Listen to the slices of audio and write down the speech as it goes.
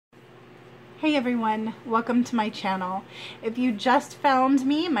Hey everyone, welcome to my channel. If you just found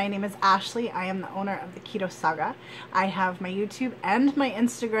me, my name is Ashley. I am the owner of the Keto Saga. I have my YouTube and my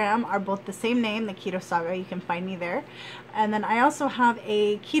Instagram are both the same name, the Keto Saga. You can find me there. And then I also have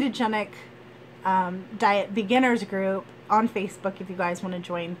a ketogenic diet beginners group on Facebook if you guys want to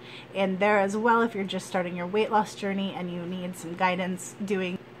join in there as well if you're just starting your weight loss journey and you need some guidance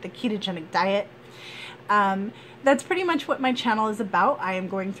doing the ketogenic diet. That's pretty much what my channel is about. I am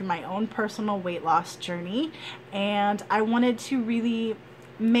going through my own personal weight loss journey, and I wanted to really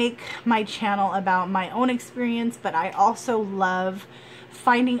make my channel about my own experience, but I also love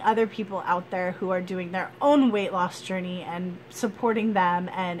finding other people out there who are doing their own weight loss journey and supporting them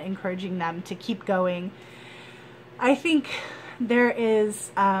and encouraging them to keep going. I think there is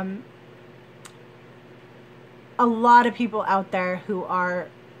a lot of people out there who are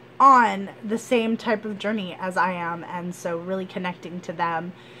on the same type of journey as I am, and so really connecting to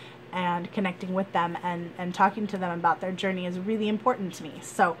them and connecting with them and talking to them about their journey is really important to me.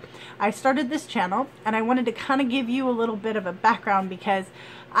 So I started this channel and I wanted to kind of give you a little bit of a background because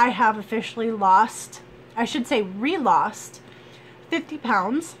I have officially lost, I should say re-lost 50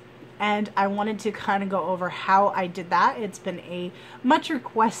 pounds, and I wanted to kind of go over how I did that. It's been a much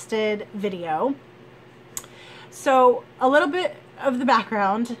requested video. So a little bit of the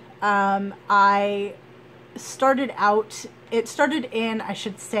background. I started out, it started in, I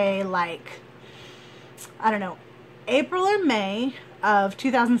should say, like, I don't know, April or May of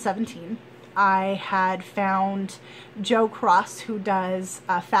 2017. I had found Joe Cross, who does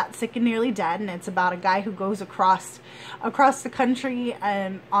Fat, Sick, and Nearly Dead, and it's about a guy who goes across the country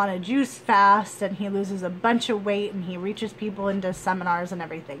on a juice fast, and he loses a bunch of weight, and he reaches people and does seminars and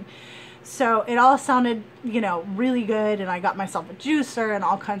everything. So it all sounded, you know, really good, and I got myself a juicer and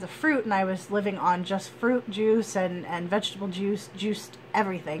all kinds of fruit, and I was living on just fruit juice and vegetable juice, juiced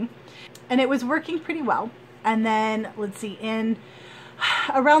everything. And it was working pretty well. And then, let's see, in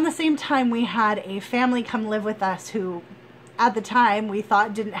around the same time we had a family come live with us who, at the time, we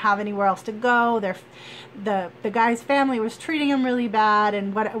thought didn't have anywhere else to go. The guy's family was treating him really bad,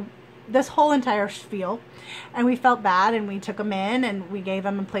 and this whole entire spiel, and we felt bad, and we took them in and we gave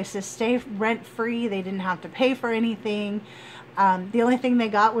them a place to stay rent free. They didn't have to pay for anything. The only thing they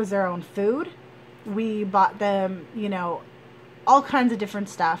got was their own food. We bought them, you know, all kinds of different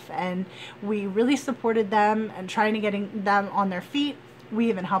stuff, and we really supported them and trying to get them on their feet. We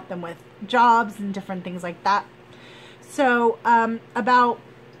even helped them with jobs and different things like that. So I'd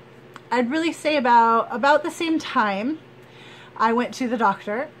really say about the same time, I went to the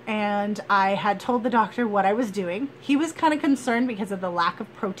doctor, and I had told the doctor what I was doing. He was kind of concerned because of the lack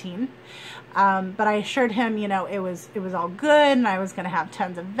of protein, but I assured him, you know, it was all good, and I was going to have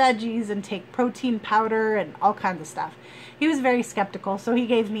tons of veggies and take protein powder and all kinds of stuff. He was very skeptical, so he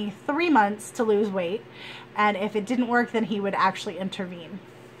gave me 3 months to lose weight, and if it didn't work, then he would actually intervene.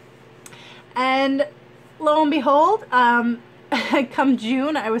 And lo and behold, come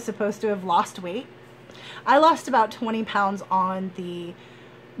June, I was supposed to have lost weight. I lost about 20 pounds on the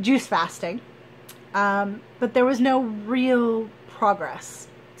juice fasting, but there was no real progress.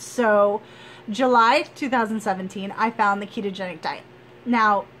 So July 2017, I found the ketogenic diet.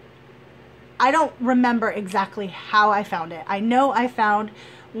 Now, I don't remember exactly how I found it. I know I found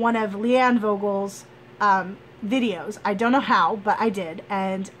one of Leanne Vogel's videos. I don't know how, but I did,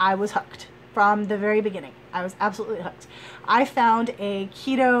 and I was hooked from the very beginning. I was absolutely hooked. I found a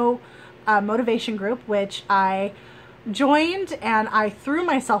keto motivation group, which I joined, and I threw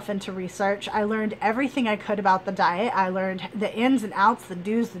myself into research. I learned everything I could about the diet. I learned the ins and outs, the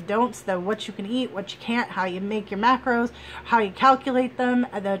do's, the don'ts, the what you can eat, what you can't, how you make your macros, how you calculate them,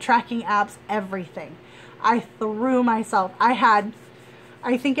 the tracking apps, everything. I threw myself. I had,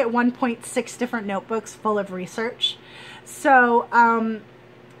 I think at one point, 6 different notebooks full of research. So,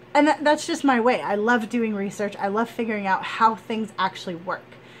 and that's just my way. I love doing research. I love figuring out how things actually work.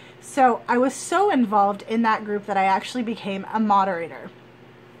 So I was so involved in that group that I actually became a moderator.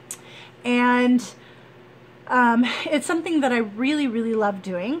 And it's something that I really, really love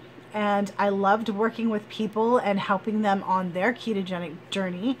doing. And I loved working with people and helping them on their ketogenic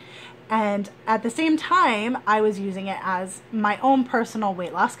journey. And at the same time, I was using it as my own personal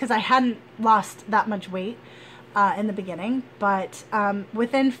weight loss because I hadn't lost that much weight in the beginning. But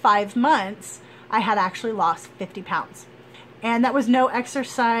within 5 months, I had actually lost 50 pounds. And that was no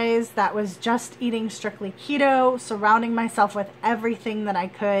exercise, that was just eating strictly keto, surrounding myself with everything that I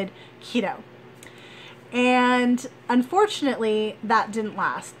could keto. And unfortunately, that didn't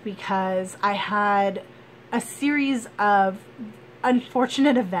last because I had a series of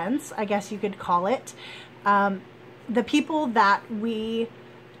unfortunate events, I guess you could call it. The people that we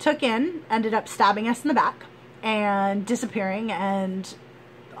took in ended up stabbing us in the back and disappearing and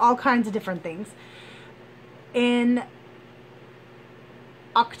all kinds of different things. In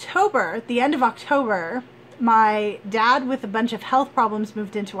October, the end of October, my dad with a bunch of health problems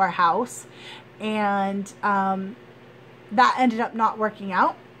moved into our house, and that ended up not working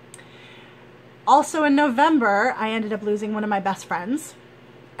out. Also in November, I ended up losing one of my best friends.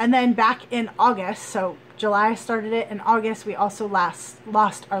 And then back in August, so July started it, in August we also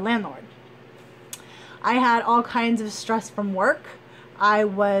lost our landlord. I had all kinds of stress from work. I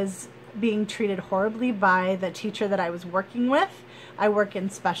was being treated horribly by the teacher that I was working with. I work in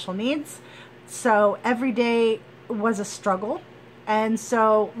special needs, so every day was a struggle. And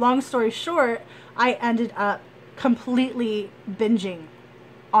so, long story short, I ended up completely binging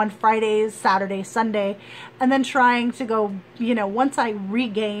on Fridays, Saturday, Sunday, and then trying to go, once I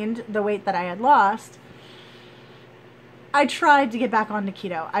regained the weight that I had lost, I tried to get back onto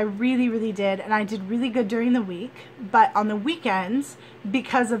keto. I really, really did, and I did really good during the week, but on the weekends,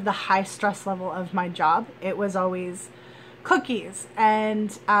 because of the high stress level of my job, it was always cookies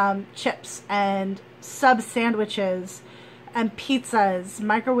and chips and sub sandwiches and pizzas,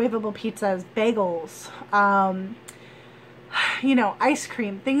 microwavable pizzas, bagels, ice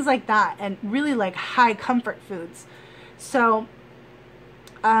cream, things like that, and really like high comfort foods. So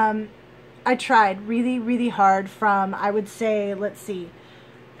I tried really, really hard from, I would say,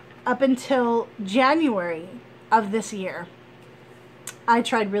 up until January of this year. I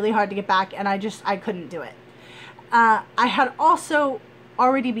tried really hard to get back, and I couldn't do it. I had also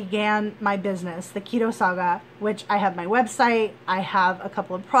already began my business, the Keto Saga, which I have my website, I have a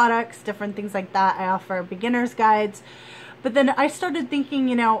couple of products, different things like that. I offer beginner's guides. But then I started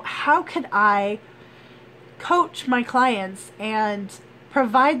thinking, how could I coach my clients and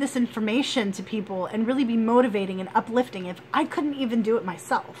provide this information to people and really be motivating and uplifting if I couldn't even do it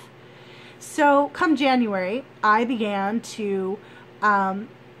myself? So come January, I began a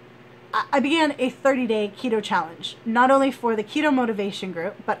 30-day keto challenge, not only for the Keto Motivation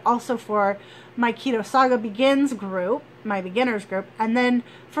group, but also for my Keto Saga Begins group, my beginners group, and then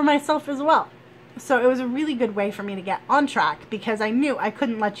for myself as well. So it was a really good way for me to get on track because I knew I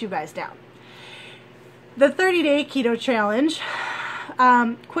couldn't let you guys down. The 30-day keto challenge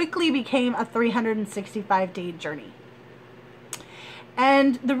quickly became a 365-day journey.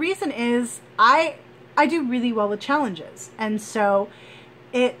 And the reason is I do really well with challenges. And so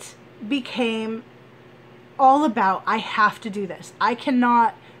it became all about, I have to do this. I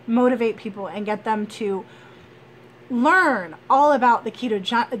cannot motivate people and get them to learn all about the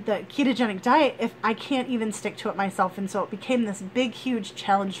ketogenic diet if I can't even stick to it myself. And so it became this big, huge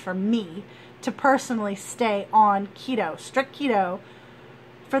challenge for me to personally stay on keto, strict keto,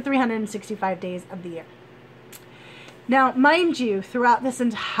 for 365 days of the year. Now, mind you, throughout this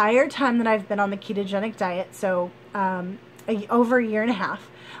entire time that I've been on the ketogenic diet, so over a year and a half,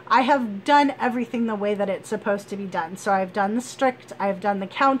 I have done everything the way that it's supposed to be done. So I've done the strict, I've done the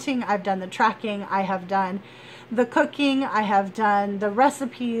counting, I've done the tracking, I have done the cooking, I have done the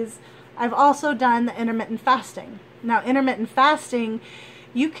recipes, I've also done the intermittent fasting. Now, intermittent fasting,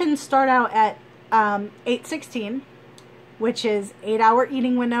 you can start out at 8:16, which is 8-hour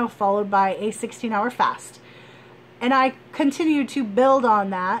eating window followed by a 16-hour fast. And I continued to build on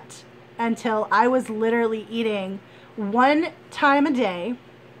that until I was literally eating one time a day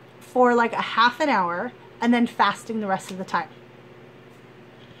for like a half an hour and then fasting the rest of the time.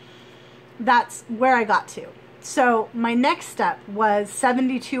 That's where I got to. So my next step was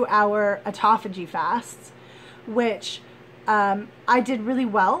 72-hour autophagy fasts, which I did really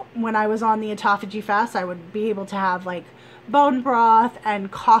well. When I was on the autophagy fast, I would be able to have like bone broth and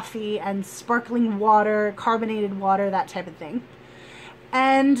coffee and sparkling water, carbonated water, that type of thing.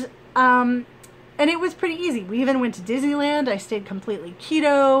 And it was pretty easy. We even went to Disneyland. I stayed completely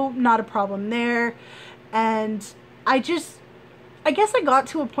keto, not a problem there. And I guess I got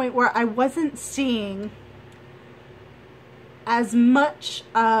to a point where I wasn't seeing as much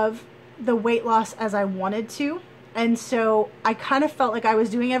of the weight loss as I wanted to. And so I kind of felt like I was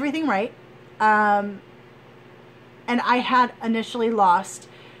doing everything right. And I had initially relost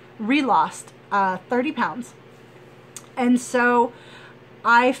 30 pounds. And so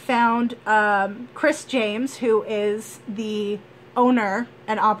I found Chris James, who is the owner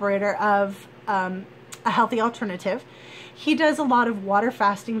and operator of A Healthy Alternative. He does a lot of water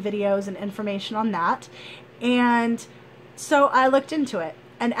fasting videos and information on that. And so I looked into it.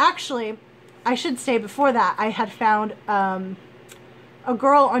 And actually, I should say before that, I had found a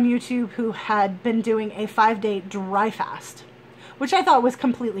girl on YouTube who had been doing a 5-day dry fast, which I thought was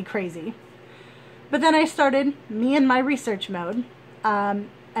completely crazy. But then I started, me in my research mode,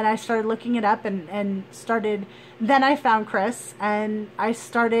 and I started looking it up and started, then I found Chris and I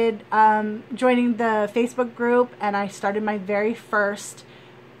started joining the Facebook group, and I started my very first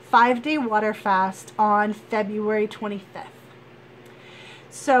 5-day water fast on February 25th.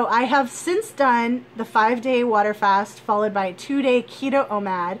 So I have since done the 5-day water fast followed by a 2-day keto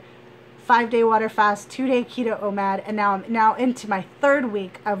OMAD, 5-day water fast, 2-day keto OMAD, and now I'm now into my 3rd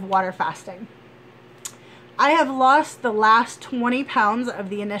week of water fasting. I have lost the last 20 pounds of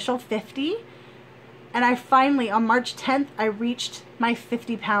the initial 50, and I finally, on March 10th, I reached my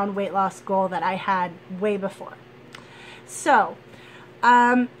 50-pound weight loss goal that I had way before. So,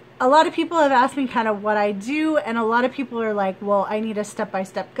 a lot of people have asked me kind of what I do, and a lot of people are like, well, I need a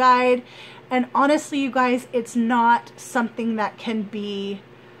step-by-step guide. And honestly, you guys, it's not something that can be,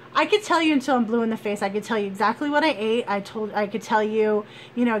 I could tell you until I'm blue in the face. I could tell you exactly what I ate. I could tell you,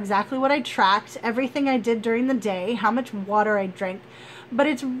 you know, exactly what I tracked, everything I did during the day, how much water I drank. But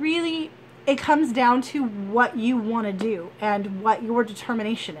it's really, it comes down to what you want to do and what your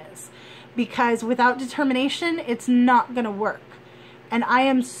determination is. Because without determination, it's not going to work. And I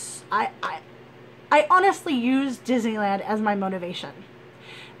honestly use Disneyland as my motivation.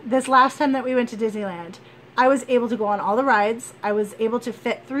 This last time that we went to Disneyland, I was able to go on all the rides. I was able to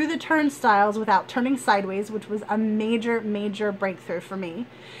fit through the turnstiles without turning sideways, which was a major, major breakthrough for me.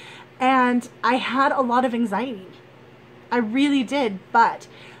 And I had a lot of anxiety. I really did. But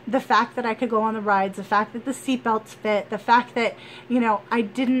the fact that I could go on the rides, the fact that the seatbelts fit, the fact that, you know, I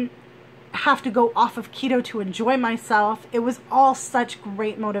didn't have to go off of keto to enjoy myself, it was all such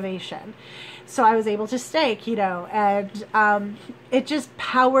great motivation. So I was able to stay keto, and it just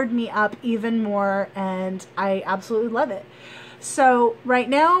powered me up even more, and I absolutely love it. So right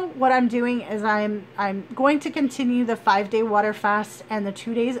now what I'm doing is I'm going to continue the 5-day water fast and the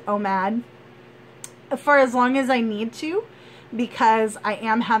 2 days OMAD for as long as I need to, because I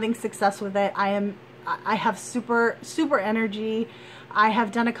am having success with it. I have super energy. I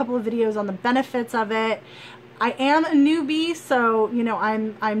have done a couple of videos on the benefits of it. I am a newbie, so, you know,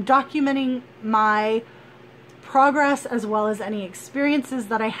 I'm documenting my progress as well as any experiences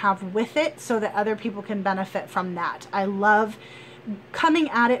that I have with it so that other people can benefit from that. I love coming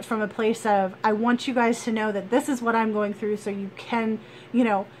at it from a place of, I want you guys to know that this is what I'm going through, so you can, you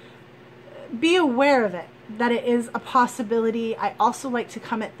know, be aware of it, that it is a possibility. I also like to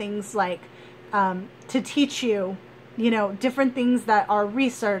come at things like to teach you, you know, different things that are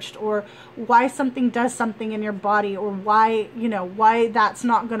researched, or why something does something in your body, or why, you know, why that's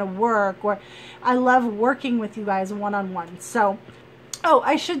not going to work. Or I love working with you guys one-on-one. So, oh,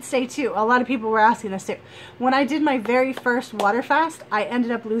 I should say too, a lot of people were asking this too. When I did my very first water fast, I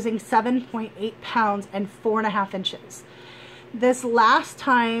ended up losing 7.8 pounds and 4.5 inches. This last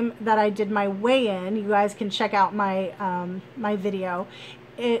time that I did my weigh-in, you guys can check out my my video,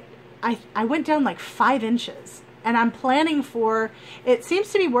 I went down like 5 inches. And I'm planning for, it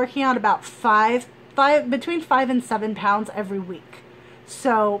seems to be working out about between 5 and 7 pounds every week.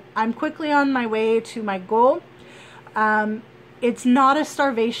 So I'm quickly on my way to my goal. It's not a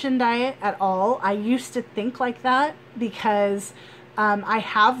starvation diet at all. I used to think like that because I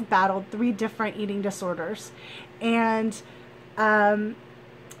have battled 3 different eating disorders. And I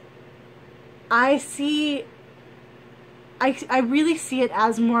really see it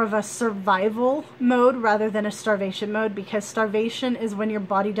as more of a survival mode rather than a starvation mode, because starvation is when your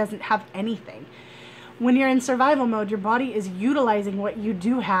body doesn't have anything. When you're in survival mode, your body is utilizing what you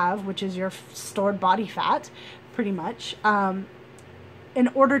do have, which is your stored body fat, pretty much, in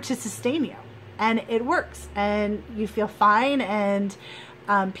order to sustain you. And it works, and you feel fine, and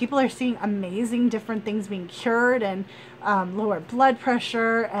people are seeing amazing different things being cured, and lower blood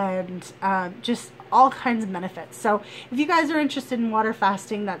pressure, and just all kinds of benefits. So if you guys are interested in water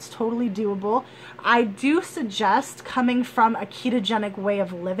fasting, that's totally doable. I do suggest coming from a ketogenic way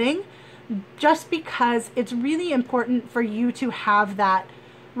of living, just because it's really important for you to have that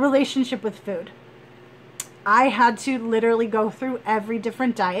relationship with food. I had to literally go through every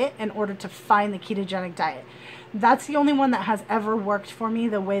different diet in order to find the ketogenic diet. That's the only one that has ever worked for me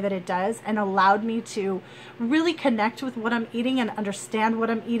the way that it does, and allowed me to really connect with what I'm eating and understand what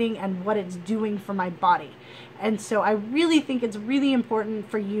I'm eating and what it's doing for my body. And so I really think it's really important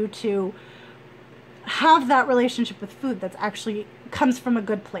for you to have that relationship with food that's actually comes from a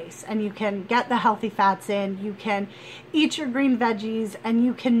good place, and you can get the healthy fats in, you can eat your green veggies, and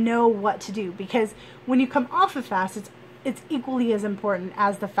you can know what to do. Because when you come off a fast, it's equally as important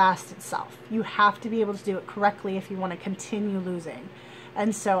as the fast itself. You have to be able to do it correctly if you want to continue losing.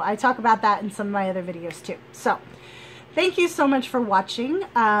 And so I talk about that in some of my other videos too. So thank you so much for watching.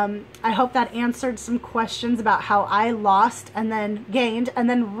 I hope that answered some questions about how I lost and then gained and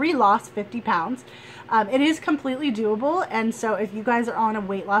then re-lost 50 pounds. It is completely doable, and so if you guys are on a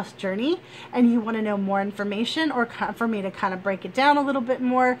weight loss journey and you want to know more information, or for me to kind of break it down a little bit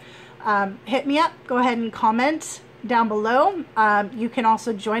more, hit me up. Go ahead and comment down below. You can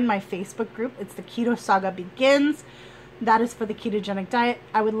also join my Facebook group. It's the Keto Saga Begins. That is for the ketogenic diet.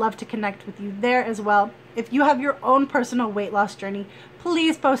 I would love to connect with you there as well. If you have your own personal weight loss journey,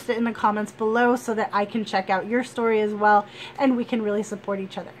 please post it in the comments below so that I can check out your story as well, and we can really support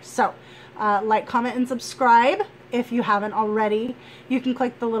each other. So like, comment, and subscribe if you haven't already. You can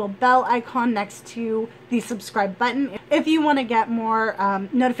click the little bell icon next to the subscribe button if you want to get more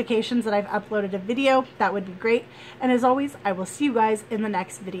notifications that I've uploaded a video. That would be great. And as always, I will see you guys in the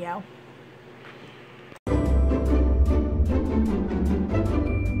next video.